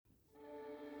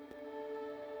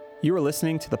You are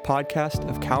listening to the podcast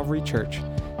of Calvary Church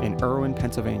in Irwin,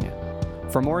 Pennsylvania.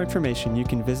 For more information, you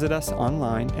can visit us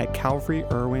online at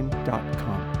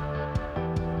calvaryirwin.com.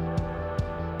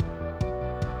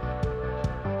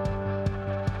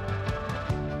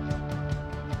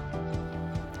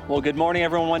 Well, good morning,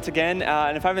 everyone, once again.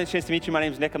 And if I haven't had a chance to meet you, my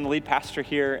name is Nick. I'm the lead pastor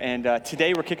here. And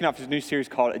today we're kicking off this new series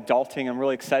called Adulting. I'm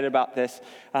really excited about this.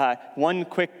 One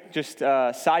quick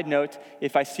side note,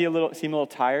 if I seem a little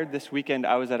tired, this weekend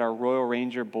I was at our Royal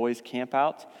Ranger boys camp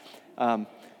out.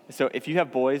 So if you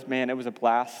have boys, man, it was a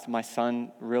blast. My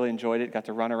son really enjoyed it, got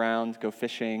to run around, go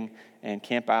fishing, and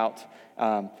camp out.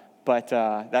 But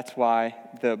that's why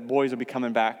the boys will be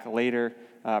coming back later,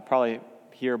 probably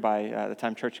here by the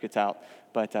time church gets out.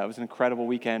 But it was an incredible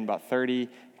weekend, about 30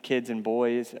 kids and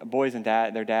boys and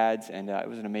their dads, and it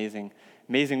was an amazing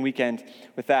weekend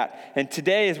with that. And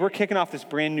today, as we're kicking off this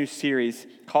brand new series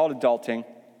called Adulting,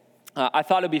 I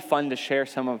thought it'd be fun to share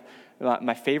some of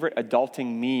my favorite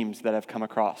adulting memes that I've come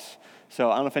across. So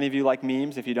I don't know if any of you like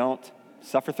memes. If you don't,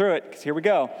 suffer through it, because here we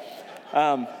go.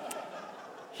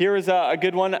 Here is a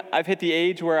good one. I've hit the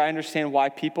age where I understand why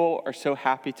people are so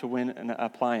happy to win an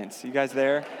appliance. You guys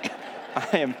there?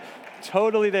 I am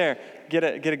totally there. Get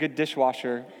a good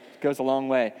dishwasher. Goes a long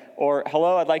way. Or,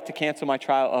 hello, I'd like to cancel my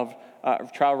trial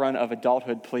run of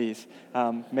adulthood, please.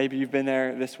 Maybe you've been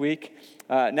there this week.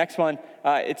 Next one,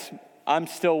 I'm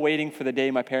still waiting for the day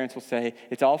my parents will say,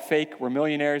 it's all fake, we're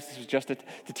millionaires, this is just to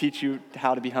teach you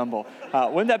how to be humble.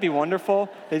 Wouldn't that be wonderful?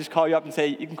 They just call you up and say,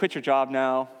 you can quit your job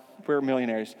now, we're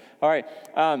millionaires. All right.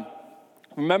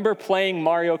 Remember playing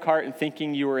Mario Kart and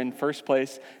thinking you were in first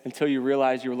place until you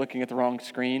realized you were looking at the wrong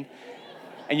screen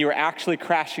and you were actually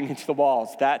crashing into the walls.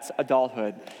 That's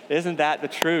adulthood. Isn't that the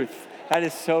truth? That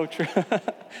is so true.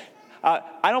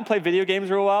 I don't play video games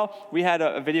real well. We had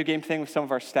a video game thing with some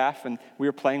of our staff, and we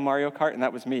were playing Mario Kart, and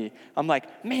that was me. I'm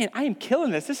like, man, I am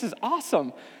killing this. This is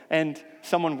awesome. And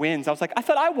someone wins. I was like, I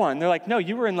thought I won. They're like, no,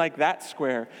 you were in like that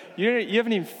square. You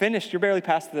haven't even finished. You're barely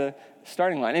past the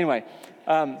starting line. Anyway,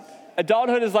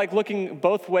 adulthood is like looking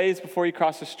both ways before you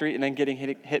cross the street and then getting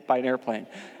hit by an airplane.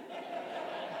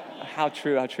 How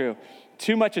true, how true.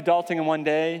 Too much adulting in one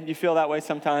day. You feel that way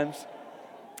sometimes?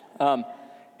 And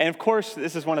of course,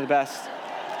 this is one of the best.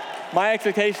 My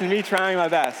expectation of me trying my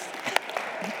best.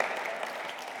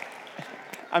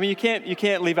 I mean, you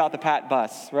can't leave out the Pat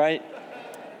bus, right?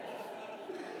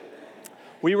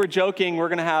 We were joking we're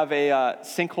going to have a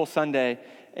Sinkhole Sunday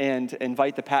and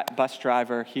invite the Pat bus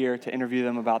driver here to interview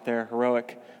them about their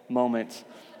heroic moments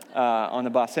on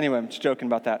the bus. Anyway, I'm just joking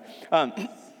about that.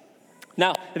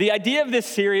 Now, the idea of this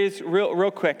series,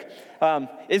 real quick,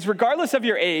 is regardless of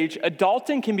your age,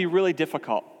 adulting can be really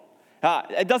difficult.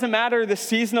 It doesn't matter the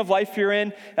season of life you're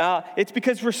in. It's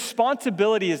because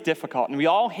responsibility is difficult, and we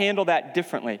all handle that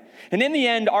differently. And in the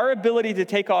end, our ability to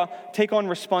take on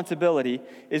responsibility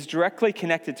is directly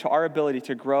connected to our ability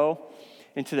to grow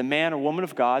into the man or woman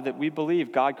of God that we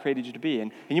believe God created you to be.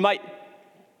 And you might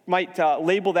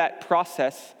label that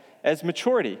process as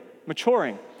maturing.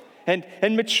 And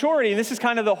maturity, and this is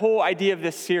kind of the whole idea of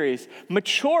this series,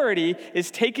 maturity is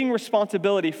taking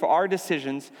responsibility for our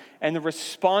decisions and the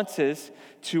responses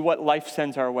to what life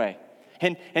sends our way.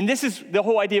 And this is the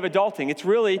whole idea of adulting. It's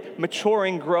really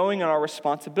maturing, growing in our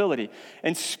responsibility.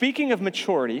 And speaking of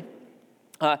maturity,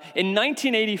 in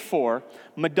 1984,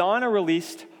 Madonna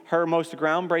released her most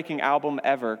groundbreaking album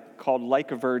ever called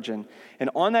Like a Virgin. And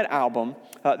on that album,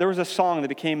 there was a song that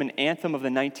became an anthem of the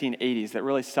 1980s that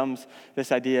really sums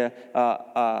this idea,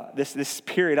 this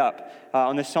period up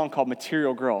on this song called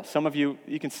Material Girl. Some of you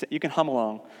can hum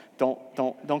along.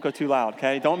 Don't go too loud,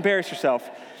 okay? Don't embarrass yourself.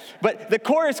 But the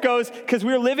chorus goes, because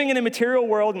we are living in a material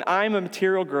world and I'm a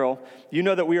material girl. You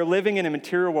know that we are living in a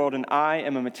material world and I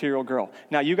am a material girl.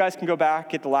 Now, you guys can go back,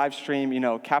 get the live stream,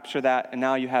 capture that, and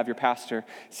now you have your pastor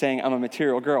saying, I'm a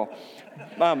material girl.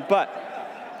 But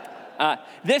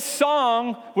this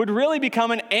song would really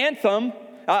become an anthem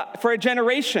for a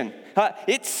generation.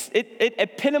 It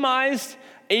epitomized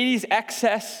 80s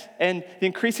excess and the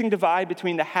increasing divide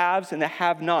between the haves and the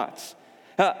have-nots.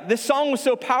 This song was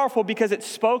so powerful because it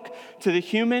spoke to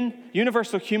the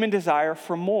universal human desire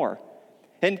for more.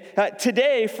 And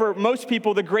today, for most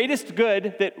people, the greatest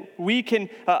good that we can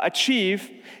achieve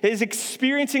is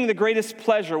experiencing the greatest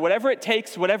pleasure, whatever it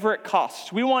takes, whatever it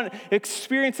costs. We want to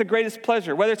experience the greatest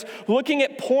pleasure, whether it's looking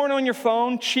at porn on your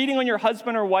phone, cheating on your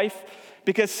husband or wife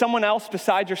because someone else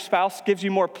besides your spouse gives you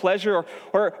more pleasure,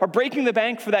 or breaking the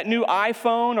bank for that new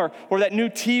iPhone or that new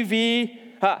TV.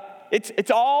 It's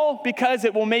all because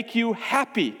it will make you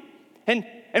happy. And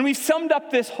we've summed up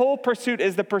this whole pursuit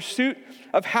as the pursuit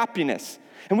of happiness.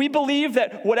 And we believe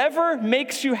that whatever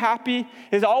makes you happy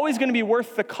is always going to be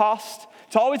worth the cost.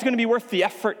 It's always going to be worth the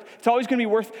effort. It's always going to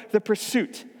be worth the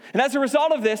pursuit. And as a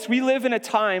result of this, we live in a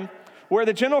time where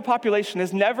the general population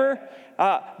has never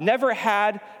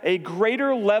had a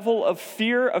greater level of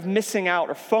fear of missing out,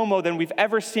 or FOMO, than we've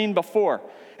ever seen before.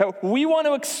 We want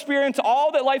to experience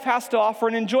all that life has to offer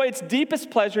and enjoy its deepest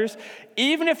pleasures,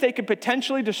 even if they could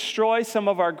potentially destroy some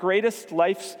of our greatest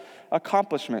life's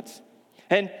accomplishments.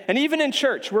 And even in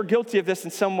church, we're guilty of this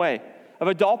in some way, of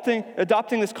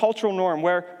adopting this cultural norm,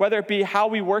 where whether it be how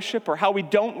we worship or how we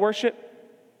don't worship,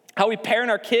 how we parent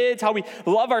our kids, how we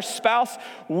love our spouse,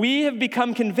 we have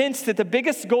become convinced that the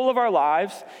biggest goal of our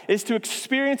lives is to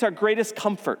experience our greatest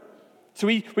comfort. So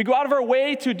we go out of our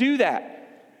way to do that.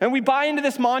 And we buy into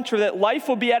this mantra that life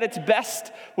will be at its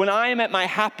best when I am at my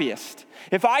happiest.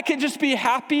 If I could just be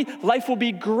happy, life will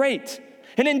be great.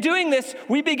 And in doing this,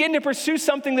 we begin to pursue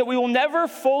something that we will never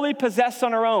fully possess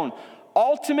on our own: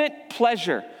 ultimate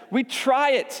pleasure. We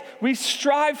try it. We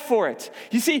strive for it.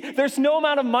 You see, there's no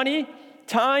amount of money,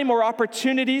 time, or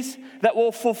opportunities that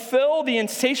will fulfill the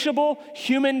insatiable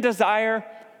human desire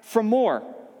for more.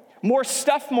 More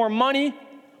stuff, more money,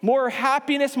 more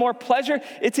happiness, more pleasure.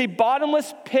 It's a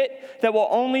bottomless pit that will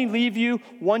only leave you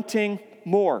wanting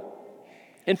more.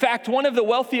 In fact, one of the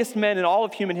wealthiest men in all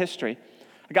of human history,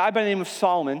 a guy by the name of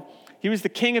Solomon, he was the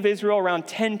king of Israel around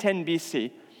 1010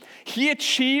 BC. He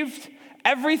achieved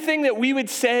everything that we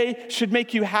would say should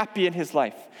make you happy in his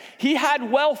life. He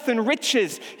had wealth and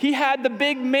riches. He had the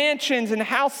big mansions and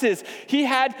houses. He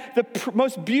had the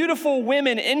most beautiful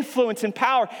women, influence and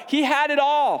power. He had it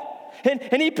all.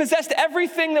 And he possessed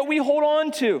everything that we hold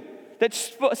on to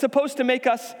that's supposed to make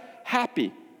us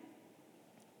happy.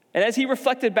 And as he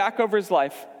reflected back over his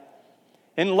life,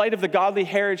 in light of the godly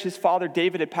heritage his father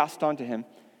David had passed on to him,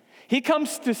 he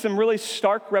comes to some really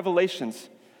stark revelations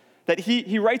that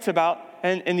he writes about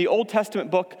in the Old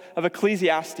Testament book of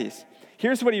Ecclesiastes.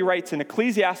 Here's what he writes in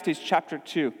Ecclesiastes chapter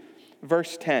 2,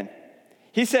 verse 10.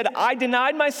 He said, "I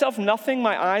denied myself nothing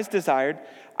my eyes desired.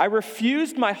 I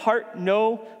refused my heart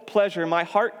no pleasure. My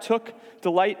heart took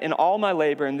delight in all my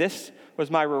labor, and this was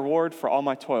my reward for all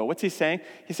my toil." What's he saying?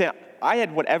 He's saying, I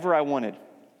had whatever I wanted.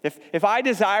 If I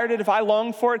desired it, if I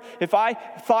longed for it, if I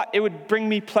thought it would bring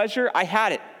me pleasure, I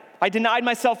had it. I denied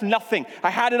myself nothing. I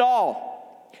had it all.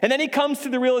 And then he comes to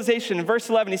the realization in verse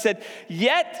 11. He said,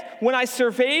 "Yet when I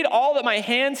surveyed all that my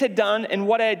hands had done and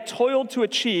what I had toiled to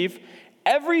achieve,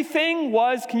 everything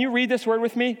was," can you read this word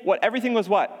with me? Everything was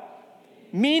what?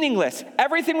 Meaningless.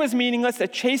 Everything was meaningless, a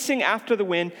chasing after the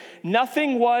wind.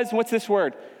 Nothing was, what's this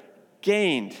word?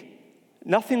 Gained.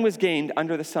 Nothing was gained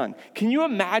under the sun. Can you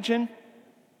imagine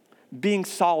being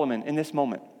Solomon in this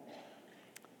moment?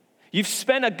 You've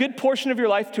spent a good portion of your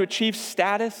life to achieve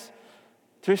status,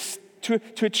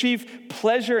 to achieve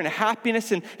pleasure and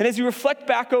happiness. And as you reflect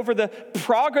back over the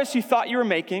progress you thought you were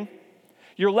making,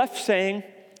 you're left saying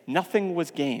nothing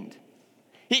was gained.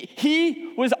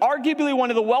 He was arguably one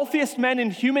of the wealthiest men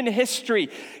in human history.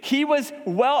 He was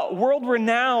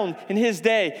world-renowned in his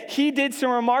day. He did some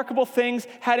remarkable things,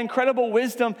 had incredible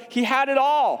wisdom. He had it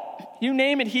all. You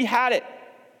name it, he had it.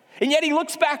 And yet he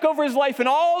looks back over his life and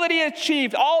all that he had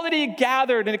achieved, all that he had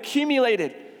gathered and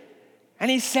accumulated,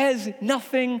 and he says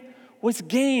nothing was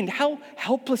gained. How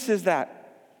helpless is that?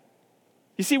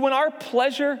 You see, when our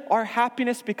pleasure, our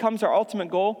happiness becomes our ultimate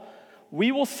goal,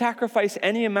 we will sacrifice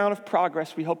any amount of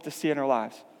progress we hope to see in our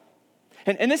lives.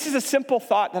 And this is a simple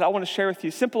thought that I want to share with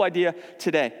you, simple idea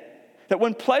today, that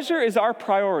when pleasure is our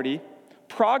priority,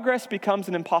 progress becomes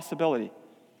an impossibility.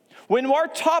 When our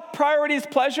top priority is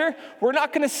pleasure, we're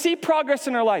not going to see progress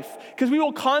in our life because we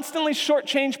will constantly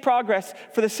shortchange progress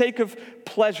for the sake of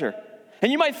pleasure.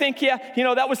 And you might think,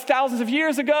 that was thousands of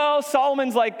years ago.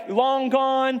 Solomon's like long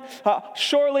gone.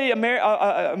 Surely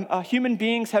human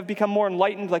beings have become more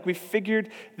enlightened, like we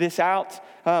figured this out.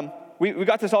 We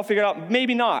got this all figured out.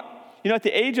 Maybe not. At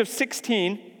the age of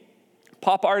 16,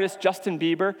 pop artist Justin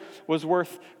Bieber was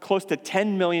worth close to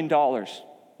 $10 million.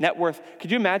 Net worth. Could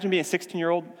you imagine being a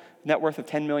 16-year-old, net worth of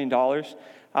 $10 million?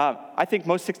 I think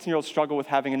most 16-year-olds struggle with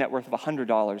having a net worth of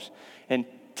 $100. And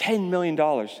 $10 million.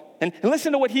 And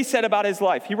listen to what he said about his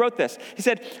life. He wrote this. He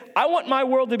said, "I want my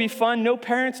world to be fun. No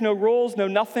parents, no rules, no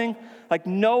nothing. Like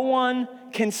no one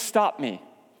can stop me."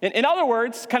 In other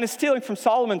words, kind of stealing from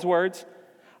Solomon's words,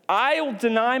 "I will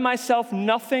deny myself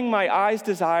nothing my eyes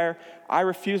desire. I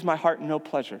refuse my heart no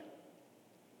pleasure."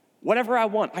 Whatever I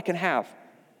want, I can have.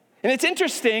 And it's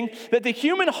interesting that the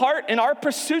human heart and our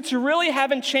pursuits really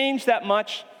haven't changed that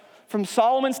much from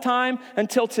Solomon's time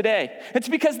until today. It's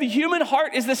because the human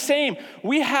heart is the same.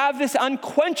 We have this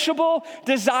unquenchable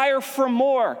desire for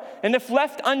more. And if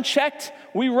left unchecked,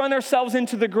 we run ourselves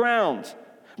into the ground.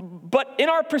 But in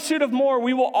our pursuit of more,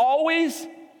 we will always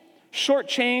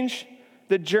shortchange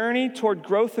the journey toward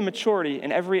growth and maturity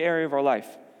in every area of our life.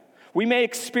 We may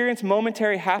experience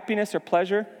momentary happiness or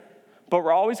pleasure, but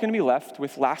we're always going to be left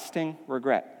with lasting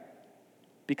regret.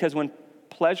 Because when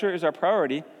pleasure is our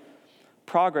priority,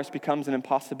 progress becomes an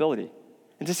impossibility.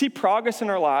 And to see progress in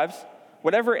our lives,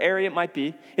 whatever area it might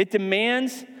be, it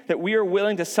demands that we are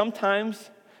willing to sometimes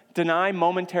deny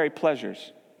momentary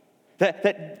pleasures.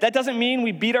 That doesn't mean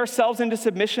we beat ourselves into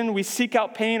submission, we seek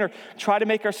out pain, or try to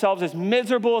make ourselves as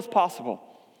miserable as possible.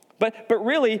 But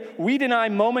really, we deny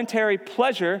momentary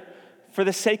pleasure for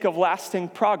the sake of lasting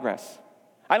progress.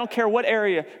 I don't care what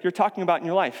area you're talking about in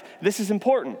your life. This is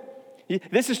important.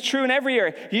 This is true in every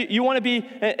area. You want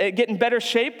to get in better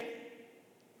shape?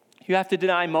 You have to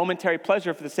deny momentary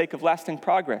pleasure for the sake of lasting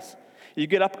progress. You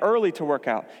get up early to work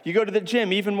out. You go to the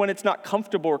gym even when it's not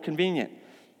comfortable or convenient.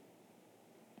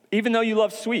 Even though you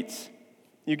love sweets,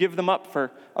 you give them up for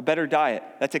a better diet.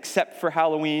 That's except for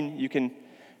Halloween.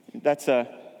 That's a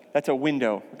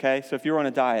window, okay? So if you're on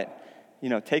a diet,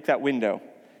 take that window.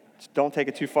 Just don't take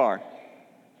it too far.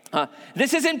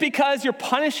 This isn't because you're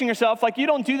punishing yourself. Like, you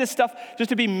don't do this stuff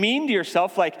just to be mean to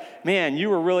yourself. Like, man, you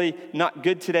were really not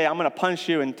good today. I'm going to punish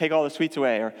you and take all the sweets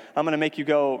away. Or I'm going to make you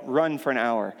go run for an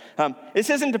hour. This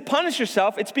isn't to punish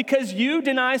yourself. It's because you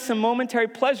deny some momentary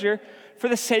pleasure for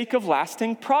the sake of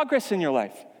lasting progress in your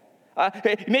life.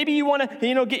 Maybe you want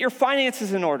to, get your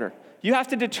finances in order. You have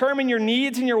to determine your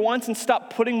needs and your wants and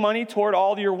stop putting money toward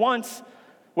all of your wants.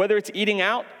 Whether it's eating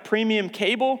out, premium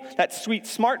cable, that sweet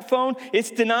smartphone, it's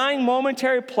denying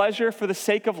momentary pleasure for the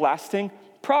sake of lasting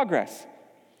progress.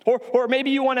 Or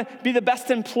maybe you want to be the best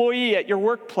employee at your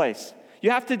workplace.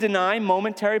 You have to deny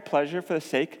momentary pleasure for the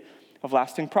sake of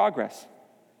lasting progress.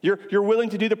 You're willing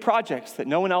to do the projects that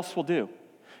no one else will do.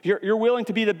 You're willing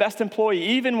to be the best employee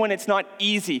even when it's not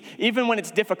easy, even when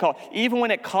it's difficult, even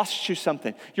when it costs you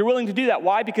something. You're willing to do that.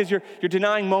 Why? Because you're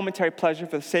denying momentary pleasure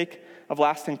for the sake of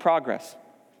lasting progress.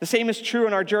 The same is true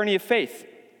in our journey of faith.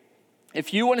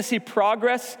 If you want to see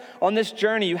progress on this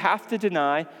journey, you have to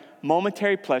deny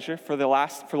momentary pleasure for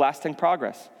lasting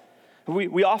progress.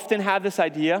 We often have this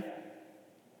idea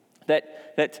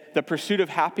that the pursuit of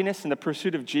happiness and the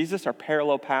pursuit of Jesus are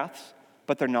parallel paths,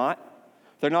 but they're not.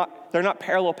 They're not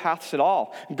parallel paths at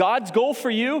all. God's goal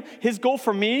for you, his goal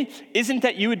for me, isn't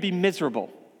that you would be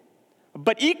miserable.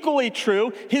 But equally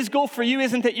true, his goal for you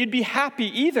isn't that you'd be happy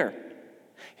either.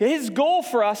 His goal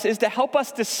for us is to help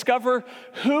us discover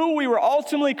who we were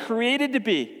ultimately created to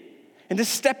be and to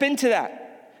step into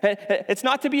that. It's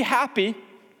not to be happy,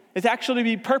 it's actually to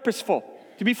be purposeful,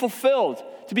 to be fulfilled,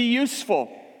 to be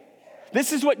useful.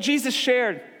 This is what Jesus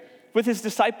shared with his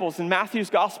disciples in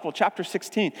Matthew's Gospel, chapter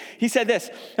 16. He said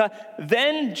this,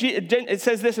 it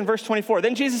says this in verse 24,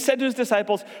 then Jesus said to his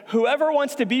disciples, whoever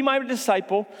wants to be my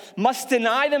disciple must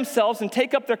deny themselves and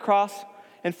take up their cross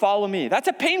and follow me. That's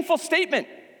a painful statement.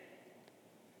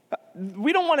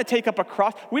 We don't want to take up a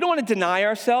cross. We don't want to deny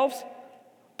ourselves,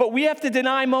 but we have to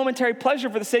deny momentary pleasure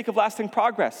for the sake of lasting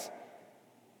progress.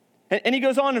 And he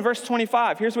goes on in verse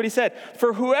 25. Here's what he said.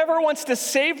 For whoever wants to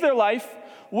save their life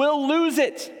will lose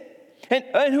it.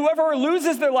 And whoever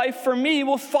loses their life for me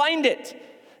will find it.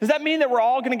 Does that mean that we're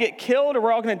all going to get killed or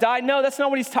we're all going to die? No, that's not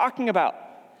what he's talking about.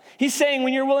 He's saying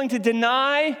when you're willing to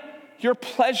deny your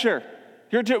pleasure,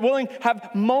 you're willing to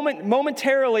have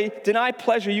momentarily deny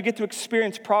pleasure, you get to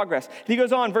experience progress. And he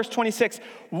goes on, verse 26,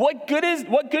 what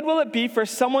good will it be for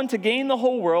someone to gain the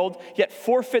whole world, yet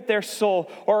forfeit their soul?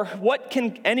 Or what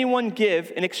can anyone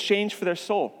give in exchange for their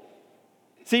soul?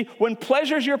 See, when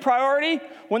pleasure is your priority,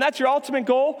 when that's your ultimate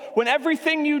goal, when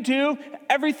everything you do,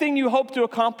 everything you hope to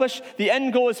accomplish, the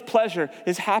end goal is pleasure,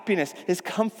 is happiness, is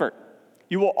comfort.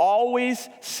 You will always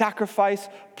sacrifice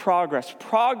progress.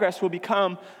 Progress will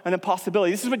become an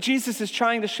impossibility. This is what Jesus is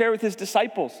trying to share with his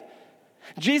disciples.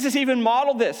 Jesus even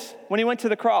modeled this when he went to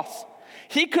the cross.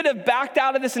 He could have backed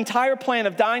out of this entire plan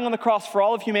of dying on the cross for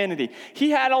all of humanity.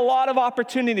 He had a lot of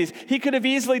opportunities. He could have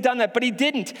easily done that, but he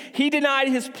didn't. He denied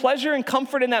his pleasure and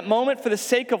comfort in that moment for the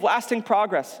sake of lasting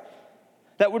progress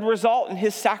that would result in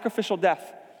his sacrificial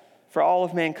death for all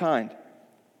of mankind.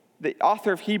 The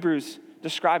author of Hebrews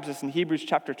describes this in Hebrews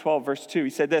chapter 12, verse 2. He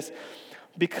said this,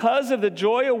 because of the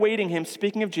joy awaiting him,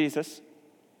 speaking of Jesus,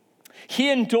 he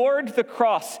endured the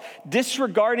cross,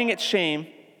 disregarding its shame.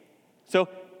 So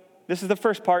this is the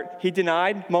first part. He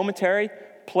denied momentary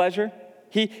pleasure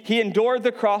He endured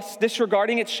the cross,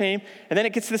 disregarding its shame. And then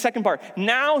it gets to the second part.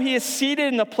 Now he is seated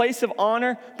in the place of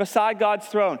honor beside God's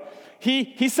throne.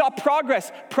 He saw progress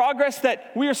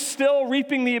that we are still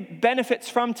reaping the benefits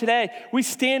from today. We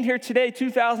stand here today,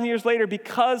 2,000 years later,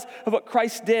 because of what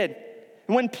Christ did.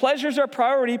 And when pleasures are a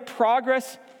priority,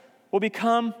 progress will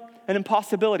become an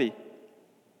impossibility.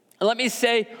 And let me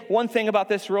say one thing about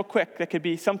this real quick that could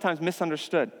be sometimes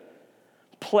misunderstood.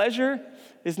 Pleasure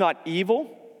is not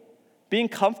evil. Being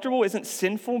comfortable isn't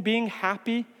sinful. Being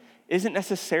happy isn't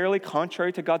necessarily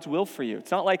contrary to God's will for you.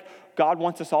 It's not like God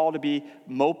wants us all to be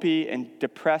mopey and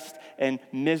depressed and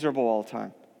miserable all the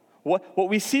time. What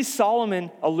we see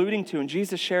Solomon alluding to and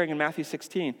Jesus sharing in Matthew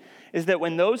 16 is that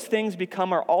when those things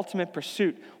become our ultimate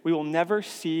pursuit, we will never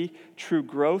see true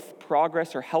growth,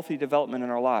 progress, or healthy development in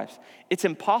our lives. It's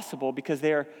impossible because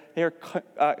they are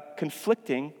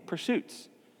conflicting pursuits.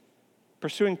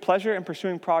 Pursuing pleasure and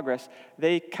pursuing progress,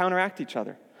 they counteract each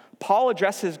other. Paul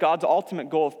addresses God's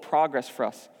ultimate goal of progress for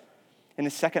us in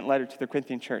his second letter to the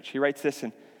Corinthian church. He writes this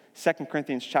in 2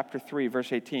 Corinthians chapter 3,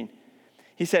 verse 18.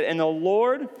 He said, "And the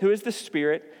Lord, who is the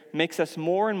Spirit, makes us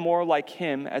more and more like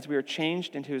him as we are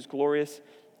changed into his glorious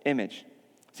image."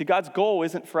 See, God's goal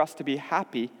isn't for us to be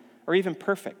happy or even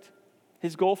perfect.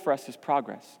 His goal for us is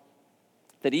progress.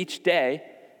 That each day,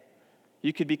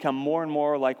 you could become more and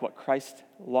more like what Christ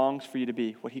longs for you to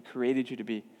be, what he created you to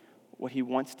be, what he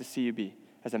wants to see you be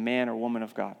as a man or woman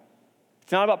of God.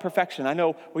 It's not about perfection. I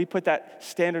know we put that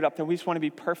standard up there. We just want to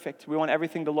be perfect. We want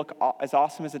everything to look as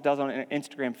awesome as it does on an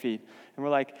Instagram feed. And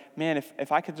we're like, man,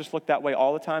 if I could just look that way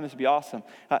all the time, this would be awesome.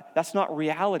 That's not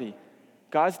reality.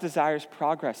 God's desires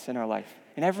progress in our life,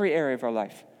 in every area of our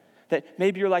life. That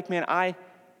maybe you're like, man,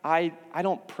 I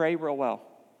don't pray real well.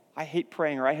 I hate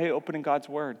praying, or I hate opening God's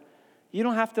word. You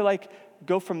don't have to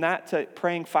go from that to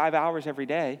praying 5 hours every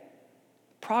day.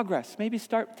 Progress. Maybe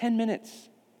start 10 minutes,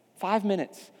 5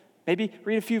 minutes. Maybe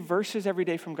read a few verses every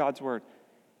day from God's word.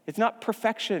 It's not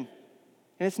perfection,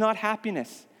 and it's not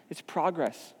happiness. It's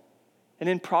progress. And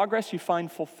in progress, you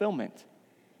find fulfillment.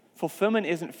 Fulfillment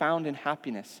isn't found in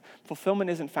happiness. Fulfillment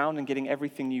isn't found in getting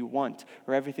everything you want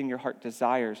or everything your heart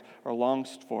desires or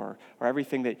longs for or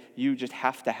everything that you just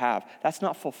have to have. That's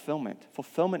not fulfillment.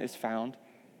 Fulfillment is found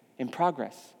in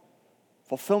progress.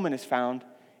 Fulfillment is found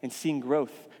in seeing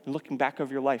growth and looking back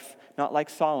over your life, not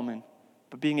like Solomon,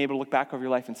 but being able to look back over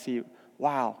your life and see,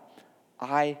 wow,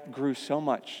 I grew so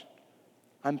much.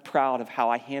 I'm proud of how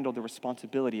I handled the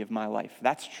responsibility of my life.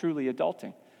 That's truly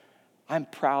adulting. I'm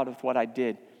proud of what I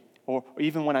did, or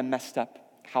even when I messed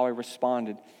up, how I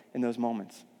responded in those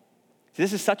moments. See,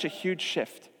 this is such a huge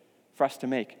shift for us to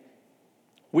make.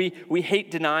 We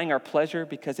hate denying our pleasure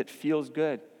because it feels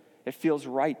good. It feels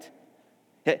right.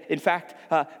 In fact,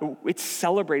 it's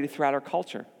celebrated throughout our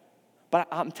culture. But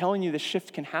I'm telling you, this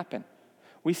shift can happen.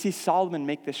 We see Solomon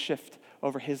make this shift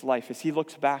over his life as he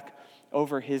looks back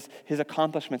over his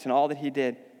accomplishments and all that he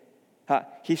did.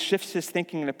 He shifts his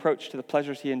thinking and approach to the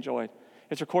pleasures he enjoyed.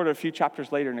 It's recorded a few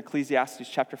chapters later in Ecclesiastes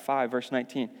chapter 5, verse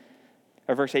 19,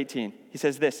 or verse 18. He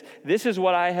says this is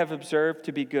what I have observed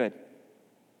to be good,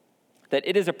 that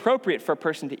it is appropriate for a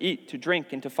person to eat, to drink,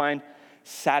 and to find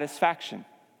satisfaction.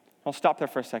 I'll stop there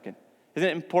for a second. Isn't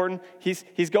it important?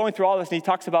 He's going through all this and he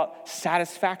talks about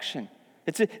satisfaction.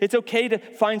 It's okay to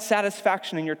find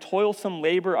satisfaction in your toilsome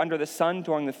labor under the sun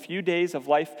during the few days of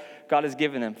life God has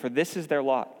given them, for this is their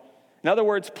lot. In other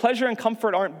words, pleasure and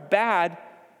comfort aren't bad,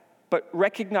 but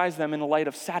recognize them in the light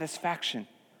of satisfaction,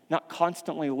 not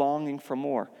constantly longing for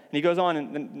more. And he goes on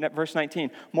in verse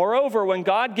 19. Moreover, when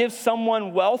God gives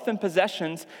someone wealth and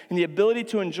possessions and the ability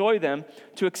to enjoy them,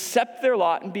 to accept their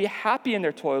lot and be happy in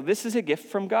their toil, this is a gift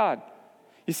from God.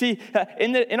 You see,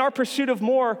 in our pursuit of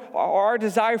more, or our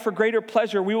desire for greater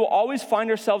pleasure, we will always find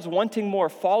ourselves wanting more,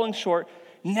 falling short,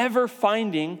 never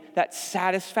finding that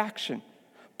satisfaction.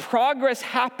 Progress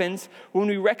happens when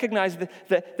we recognize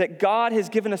that God has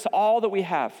given us all that we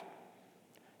have,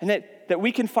 and that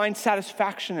we can find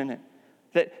satisfaction in it,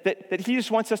 that he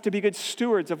just wants us to be good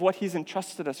stewards of what he's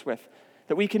entrusted us with,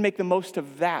 that we can make the most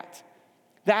of that.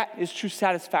 That is true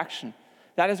satisfaction.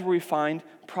 That is where we find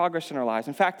progress in our lives.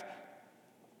 In fact,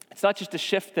 it's not just a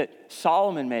shift that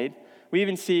Solomon made. We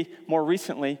even see more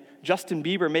recently Justin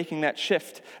Bieber making that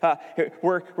shift,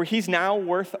 where he's now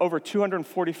worth over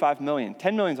 $245 million.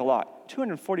 $10 million is a lot.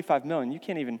 $245 million,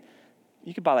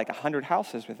 you could buy like 100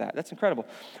 houses with that. That's incredible.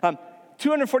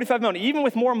 $245 million, even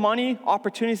with more money,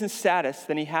 opportunities, and status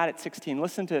than he had at 16.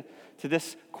 Listen to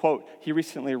this quote he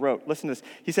recently wrote. Listen to this.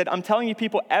 He said, I'm telling you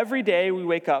people, every day we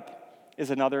wake up is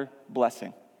another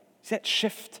blessing. See that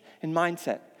shift in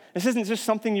mindset. This isn't just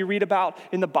something you read about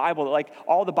in the Bible, that like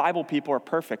all the Bible people are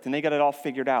perfect and they got it all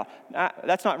figured out.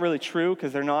 That's not really true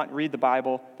because they're not. Read the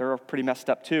Bible. They're pretty messed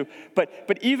up too.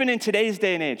 But even in today's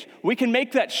day and age, we can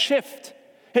make that shift.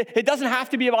 It doesn't have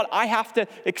to be about I have to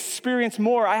experience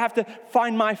more. I have to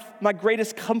find my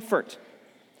greatest comfort.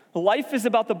 Life is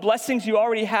about the blessings you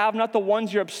already have, not the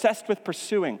ones you're obsessed with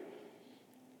pursuing.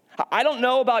 I don't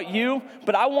know about you,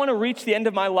 but I want to reach the end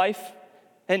of my life,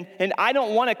 and I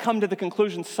don't want to come to the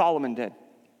conclusion Solomon did.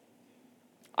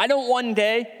 I don't one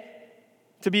day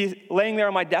to be laying there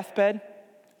on my deathbed,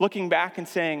 looking back and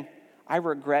saying, I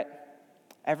regret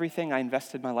everything I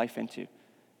invested my life into.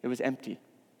 It was empty.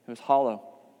 It was hollow.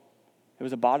 It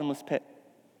was a bottomless pit.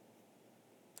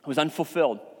 It was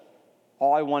unfulfilled.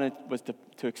 All I wanted was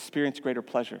to experience greater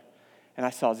pleasure, and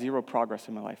I saw zero progress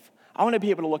in my life. I want to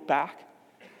be able to look back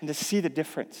and to see the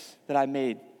difference that I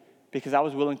made because I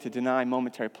was willing to deny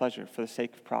momentary pleasure for the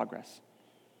sake of progress.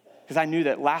 Because I knew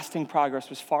that lasting progress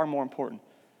was far more important.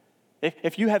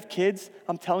 If you have kids,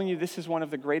 I'm telling you, this is one of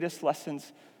the greatest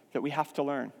lessons that we have to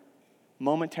learn.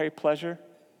 Momentary pleasure,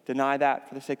 deny that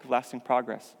for the sake of lasting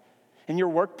progress. In your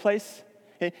workplace,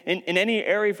 in any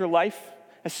area of your life,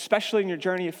 especially in your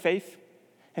journey of faith,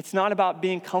 it's not about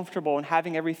being comfortable and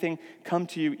having everything come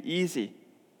to you easy.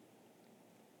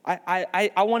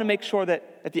 I want to make sure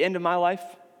that at the end of my life,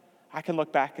 I can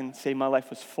look back and say my life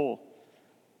was full.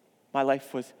 My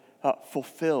life was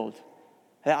fulfilled.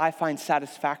 That I find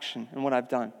satisfaction in what I've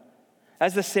done.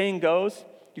 As the saying goes,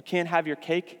 you can't have your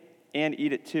cake and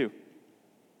eat it too.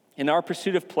 In our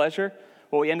pursuit of pleasure,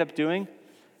 what we end up doing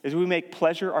is we make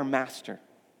pleasure our master.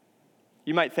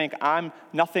 You might think, I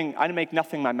make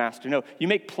nothing my master. No, you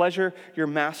make pleasure your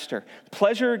master.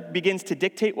 Pleasure begins to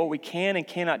dictate what we can and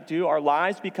cannot do. Our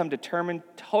lives become determined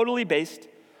totally based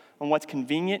on what's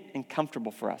convenient and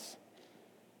comfortable for us.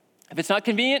 If it's not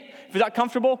convenient, if it's not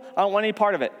comfortable, I don't want any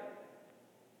part of it.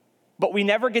 But we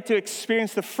never get to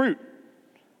experience the fruit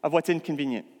of what's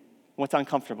inconvenient, what's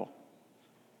uncomfortable.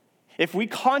 If we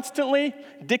constantly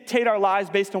dictate our lives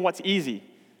based on what's easy,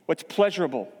 what's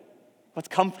pleasurable, what's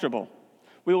comfortable,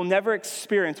 we will never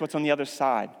experience what's on the other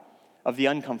side of the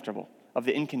uncomfortable, of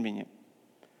the inconvenient.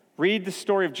 Read the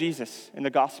story of Jesus in the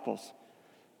Gospels.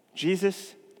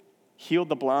 Jesus healed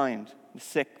the blind, the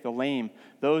sick, the lame,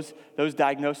 those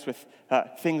diagnosed with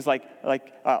things like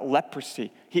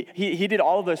leprosy. He did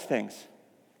all of those things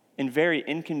in very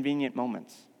inconvenient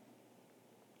moments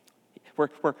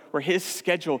where his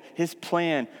schedule, his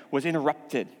plan was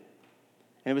interrupted,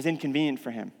 and it was inconvenient for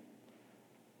him.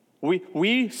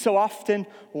 We so often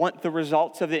want the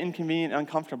results of the inconvenient and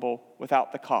uncomfortable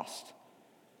without the cost.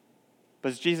 But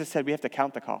as Jesus said, we have to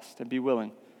count the cost and be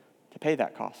willing to pay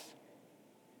that cost.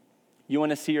 You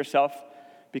want to see yourself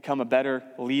become a better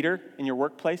leader in your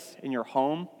workplace, in your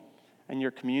home, in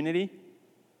your community?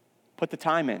 Put the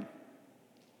time in.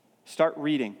 Start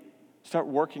reading. Start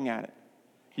working at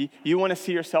it. You want to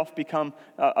see yourself become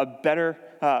a better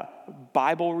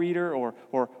Bible reader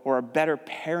or a better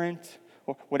parent,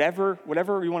 or whatever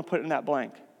you want to put in that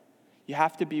blank. You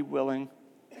have to be willing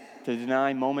to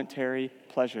deny momentary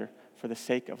pleasure for the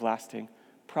sake of lasting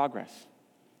progress.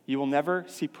 You will never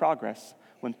see progress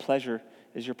when pleasure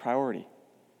is your priority.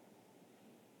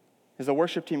 As the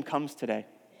worship team comes today,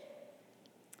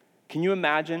 can you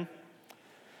imagine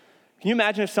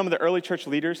if some of the early church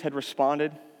leaders had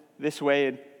responded this way,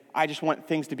 and I just want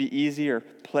things to be easy or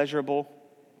pleasurable?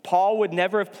 Paul would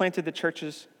never have planted the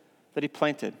churches that he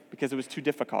planted because it was too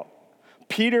difficult.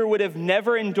 Peter would have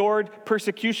never endured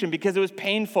persecution because it was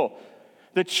painful.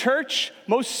 The church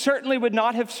most certainly would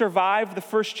not have survived the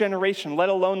first generation, let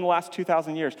alone the last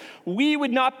 2,000 years. We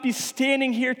would not be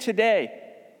standing here today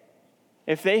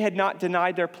if they had not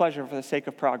denied their pleasure for the sake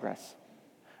of progress.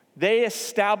 They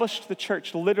established the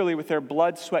church literally with their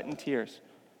blood, sweat, and tears.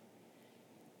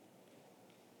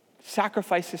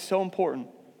 Sacrifice is so important.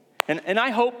 And I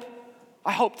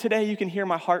hope today you can hear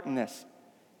my heart in this.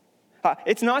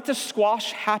 It's not to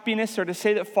squash happiness or to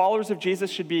say that followers of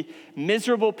Jesus should be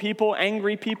miserable people,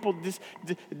 angry people,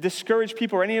 discouraged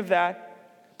people, or any of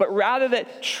that, but rather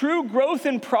that true growth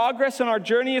and progress on our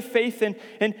journey of faith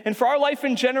and for our life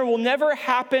in general will never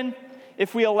happen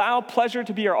if we allow pleasure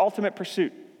to be our ultimate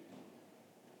pursuit.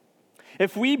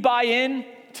 If we buy in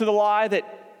to the lie that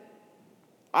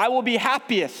I will be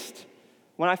happiest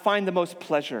when I find the most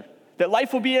pleasure, that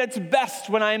life will be at its best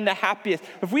when I am the happiest.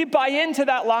 If we buy into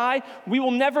that lie, we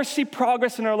will never see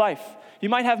progress in our life. You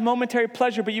might have momentary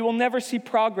pleasure, but you will never see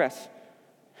progress.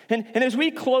 And as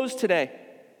we close today,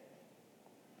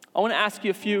 I want to ask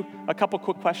you a couple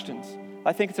quick questions.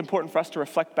 I think it's important for us to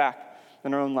reflect back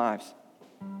on our own lives.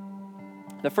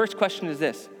 The first question is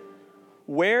this: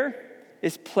 where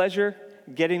is pleasure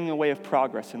getting in the way of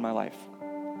progress in my life?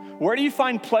 Where do you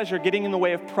find pleasure getting in the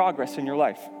way of progress in your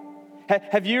life?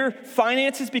 Have your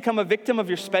finances become a victim of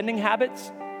your spending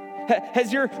habits?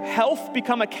 Has your health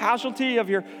become a casualty of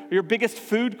your biggest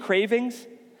food cravings?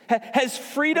 Has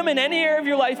freedom in any area of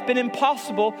your life been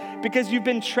impossible because you've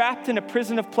been trapped in a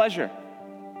prison of pleasure?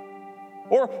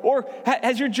 Or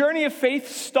has your journey of faith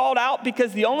stalled out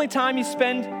because the only time you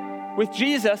spend with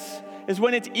Jesus is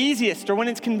when it's easiest or when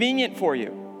it's convenient for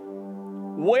you?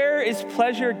 Where is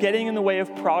pleasure getting in the way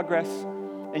of progress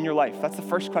in your life? That's the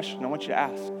first question I want you to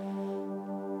ask.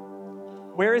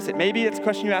 Where is it? Maybe it's a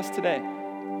question you asked today.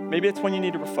 Maybe it's one you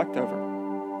need to reflect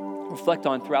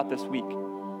on throughout this week.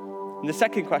 And the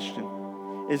second question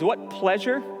is, what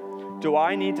pleasure do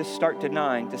I need to start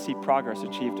denying to see progress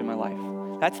achieved in my life?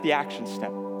 That's the action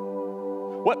step.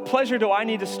 What pleasure do I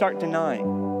need to start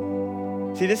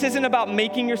denying? See, this isn't about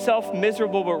making yourself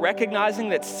miserable, but recognizing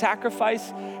that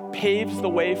sacrifice paves the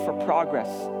way for progress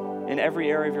in every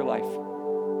area of your life.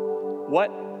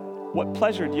 What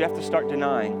pleasure do you have to start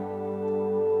denying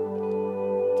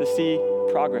to see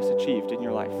progress achieved in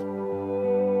your life?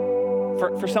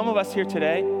 For some of us here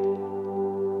today,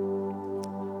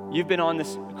 you've been on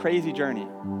this crazy journey,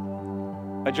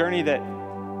 a journey that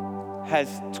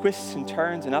has twists and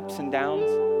turns and ups and downs,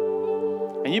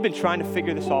 and you've been trying to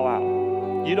figure this all out.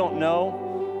 You don't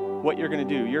know what you're going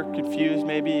to do. You're confused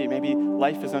maybe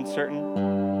life is uncertain,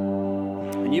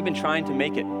 and you've been trying to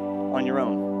make it on your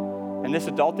own. And this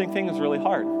adulting thing is really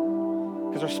hard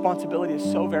because responsibility is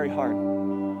so very hard.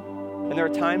 And there are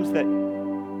times that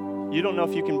you don't know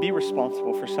if you can be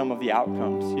responsible for some of the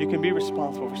outcomes. You can be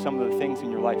responsible for some of the things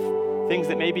in your life, things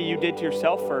that maybe you did to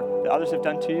yourself or that others have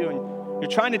done to you, and you're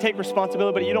trying to take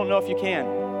responsibility, but you don't know if you can.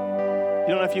 You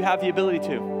don't know if you have the ability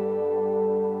to.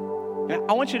 And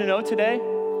I want you to know today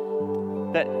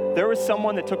that there was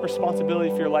someone that took responsibility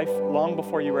for your life long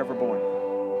before you were ever born.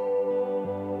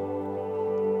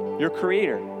 Your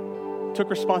Creator took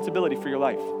responsibility for your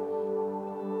life.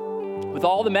 With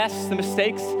all the mess, the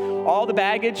mistakes, all the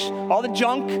baggage, all the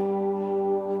junk,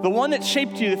 the one that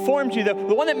shaped you, that formed you, the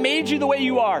one that made you the way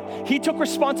you are, He took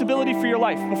responsibility for your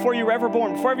life before you were ever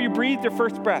born, before ever you breathed your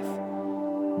first breath.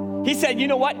 He said, you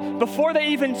know what? Before they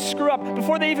even screw up,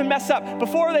 before they even mess up,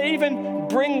 before they even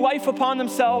bring life upon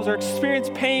themselves or experience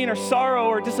pain or sorrow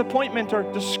or disappointment or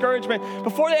discouragement,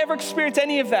 before they ever experience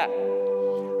any of that,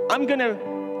 I'm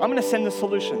gonna send the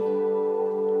solution.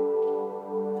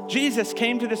 Jesus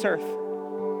came to this earth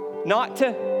not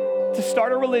to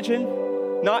start a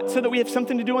religion, not so that we have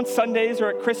something to do on Sundays or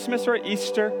at Christmas or at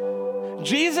Easter.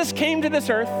 Jesus came to this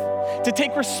earth to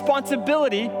take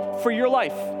responsibility for your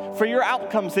life, for your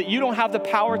outcomes that you don't have the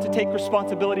power to take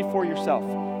responsibility for yourself.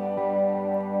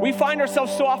 We find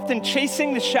ourselves so often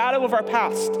chasing the shadow of our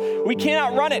past. We can't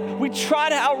outrun it. We try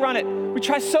to outrun it. We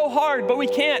try so hard, but we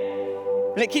can't.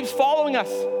 And it keeps following us.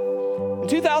 And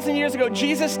 2,000 years ago,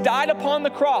 Jesus died upon the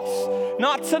cross,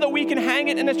 not so that we can hang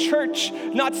it in a church,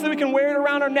 not so that we can wear it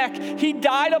around our neck. He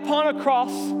died upon a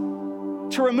cross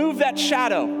to remove that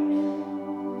shadow.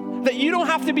 That you don't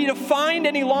have to be defined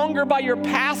any longer by your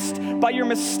past, by your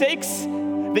mistakes,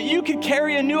 that you can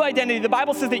carry a new identity. The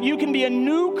Bible says that you can be a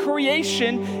new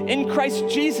creation in Christ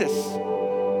Jesus.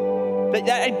 That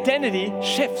identity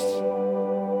shifts.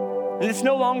 And it's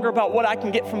no longer about what I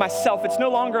can get for myself. It's no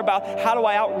longer about how do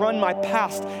I outrun my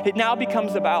past. It now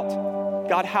becomes about,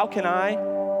 God, how can I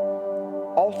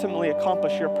ultimately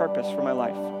accomplish your purpose for my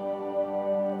life?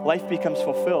 Life becomes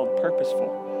fulfilled,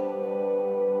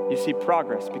 purposeful. You see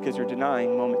progress because you're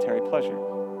denying momentary pleasure.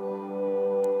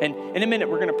 And in a minute,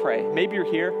 we're going to pray. Maybe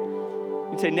you're here.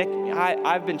 You say, Nick,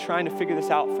 I've been trying to figure this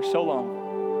out for so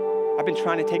long. I've been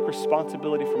trying to take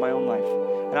responsibility for my own life.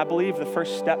 And I believe the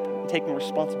first step in taking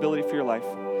responsibility for your life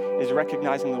is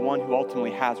recognizing the one who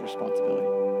ultimately has responsibility.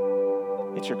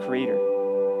 It's your Creator.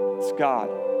 It's God.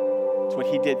 It's what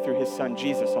He did through His Son,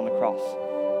 Jesus, on the cross.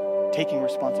 Taking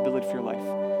responsibility for your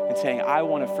life and saying, I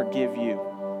want to forgive you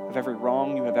of every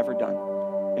wrong you have ever done.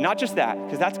 And not just that,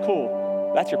 because that's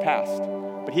cool. That's your past.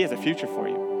 But He has a future for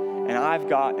you. And I've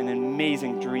got an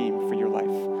amazing dream for your life,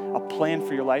 a plan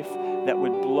for your life that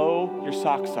would blow your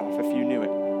socks off if you knew it.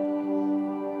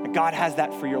 And God has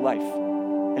that for your life.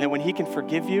 And then when He can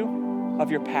forgive you of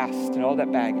your past and all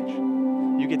that baggage,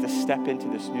 you get to step into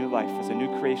this new life as a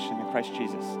new creation in Christ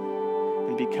Jesus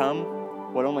and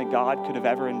become what only God could have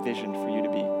ever envisioned for you to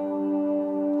be.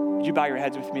 Would you bow your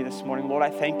heads with me this morning? Lord, I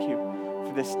thank you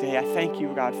for this day. I thank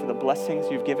you, God, for the blessings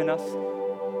you've given us.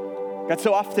 God,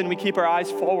 so often we keep our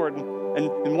eyes forward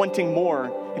and wanting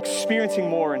more, experiencing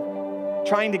more, and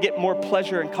trying to get more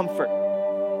pleasure and comfort.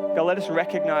 God, let us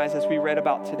recognize, as we read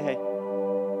about today,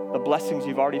 the blessings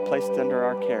you've already placed under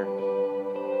our care.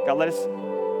 God, let us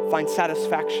find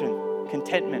satisfaction,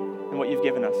 contentment in what you've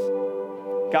given us.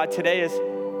 God, today as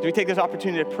we take this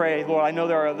opportunity to pray, Lord, I know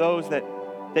there are those that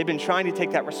they've been trying to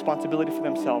take that responsibility for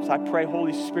themselves. I pray,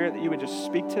 Holy Spirit, that you would just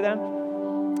speak to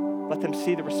them. Let them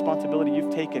see the responsibility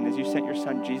you've taken as you sent your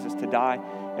son Jesus to die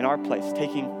in our place,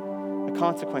 taking the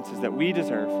consequences that we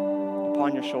deserve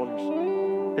upon your shoulders.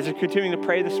 As you're continuing to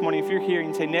pray this morning, if you're here and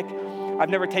you say, Nick, I've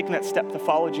never taken that step to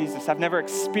follow Jesus. I've never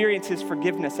experienced his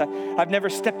forgiveness. I've never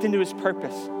stepped into his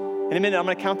purpose. In a minute, I'm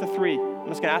going to count to 3. I'm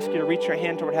just going to ask you to reach your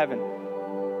hand toward heaven.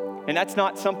 And that's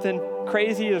not something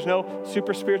crazy. There's no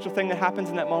super spiritual thing that happens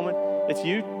in that moment. It's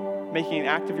you making an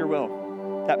act of your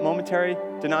will. That momentary,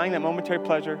 denying that momentary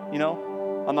pleasure. You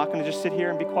know, I'm not going to just sit here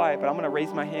and be quiet, but I'm going to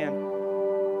raise my hand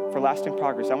for lasting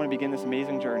progress. I want to begin this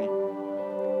amazing journey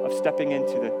of stepping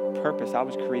into the purpose I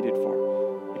was created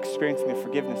for, experiencing the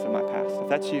forgiveness of my past. If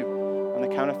that's you, on the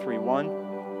count of 3, 1,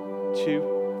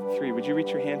 2, 3, would you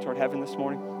reach your hand toward heaven this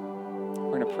morning?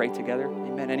 We're going to pray together.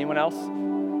 Amen. Anyone else?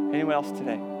 Anyone else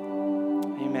today?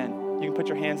 Amen. You can put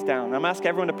your hands down. I'm going to ask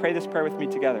everyone to pray this prayer with me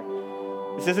together.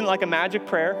 This isn't like a magic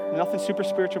prayer. Nothing super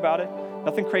spiritual about it.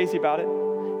 Nothing crazy about it.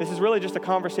 This is really just a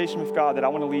conversation with God that I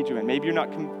want to lead you in. Maybe you're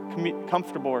not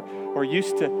comfortable or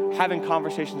used to having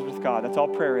conversations with God. That's all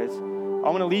prayer is. I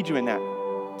want to lead you in that,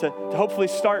 to hopefully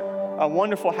start a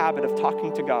wonderful habit of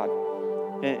talking to God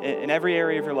in every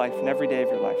area of your life, in every day of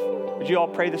your life. Would you all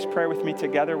pray this prayer with me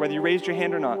together, whether you raised your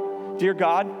hand or not? Dear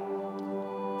God,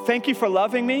 thank you for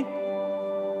loving me.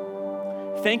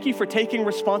 Thank you for taking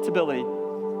responsibility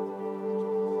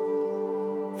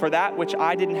for that which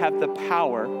I didn't have the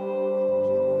power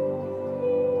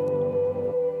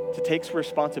to take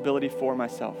responsibility for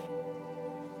myself.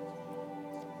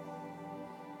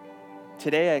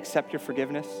 Today I accept your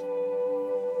forgiveness.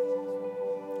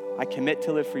 I commit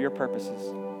to live for your purposes.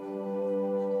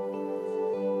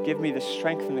 Give me the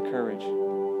strength and the courage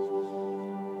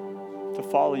to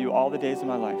follow you all the days of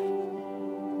my life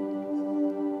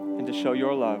and to show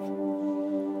your love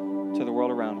to the world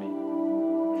around me.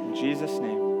 In Jesus'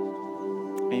 name,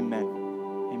 amen.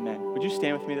 Amen. Would you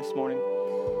stand with me this morning?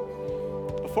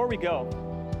 Before we go,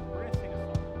 we're going to sing a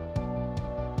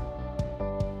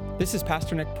song. This is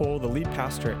Pastor Nick Pohl, the lead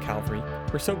pastor at Calvary.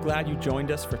 We're so glad you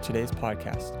joined us for today's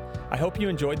podcast. I hope you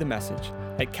enjoyed the message.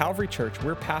 At Calvary Church,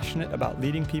 we're passionate about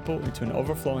leading people into an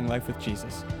overflowing life with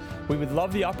Jesus. We would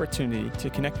love the opportunity to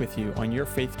connect with you on your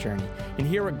faith journey and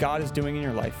hear what God is doing in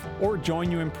your life, or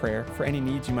join you in prayer for any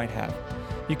needs you might have.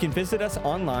 You can visit us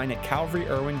online at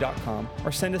calvaryirwin.com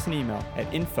or send us an email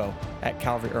at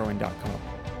info@calvaryirwin.com.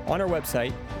 On our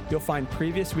website, you'll find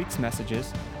previous week's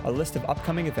messages, a list of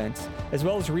upcoming events, as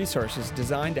well as resources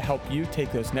designed to help you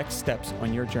take those next steps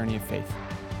on your journey of faith.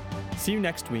 See you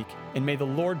next week, and may the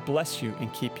Lord bless you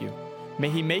and keep you. May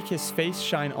he make his face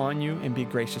shine on you and be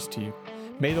gracious to you.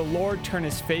 May the Lord turn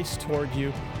his face toward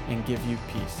you and give you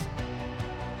peace.